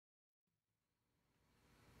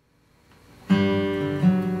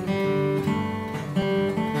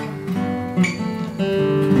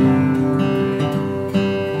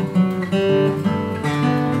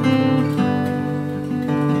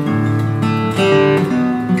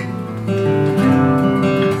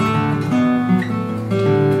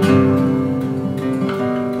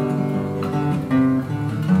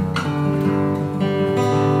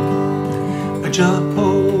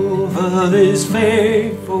is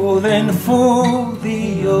faithful and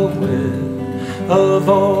fully aware of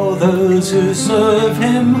all those who serve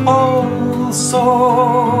Him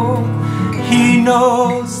also. He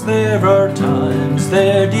knows there are times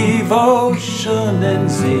their devotion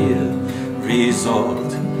and zeal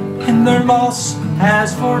result in their loss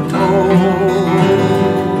as foretold.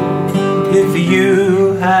 If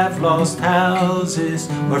you have lost houses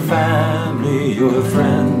or family or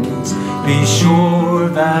friends, be sure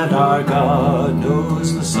that our God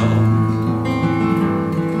knows the song.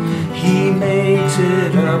 He makes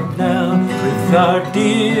it up now with our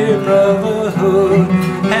dear brotherhood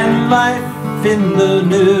and life in the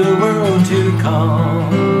new world to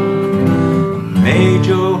come. May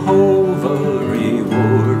Jehovah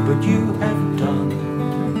reward what you have done.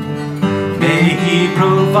 May He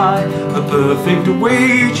provide a perfect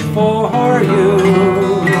wage for you.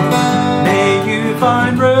 May you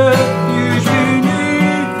find refuge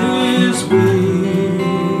beneath His wings.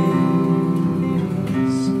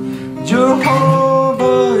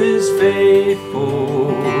 Jehovah is faithful.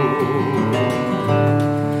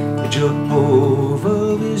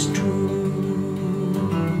 Jehovah is true.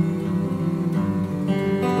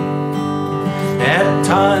 At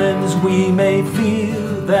times we may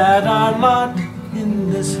feel that our lot in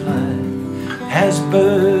this life has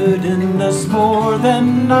burdened us more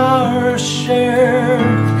than our share,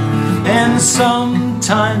 and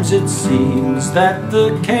sometimes it seems that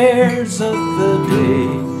the cares of the day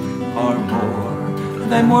are more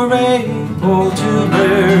than we're able to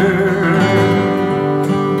bear.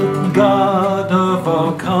 God of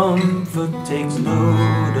all comfort takes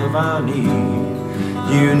note of our need.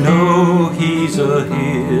 You know He's a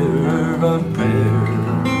hearer of prayer.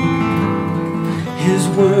 His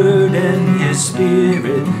word and His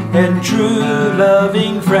spirit and true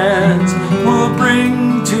loving friends will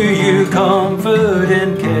bring to you comfort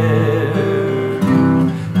and care.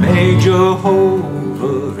 May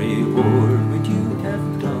Jehovah reward what you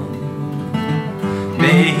have done.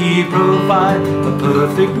 May He provide a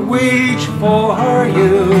perfect wage for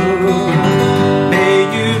you.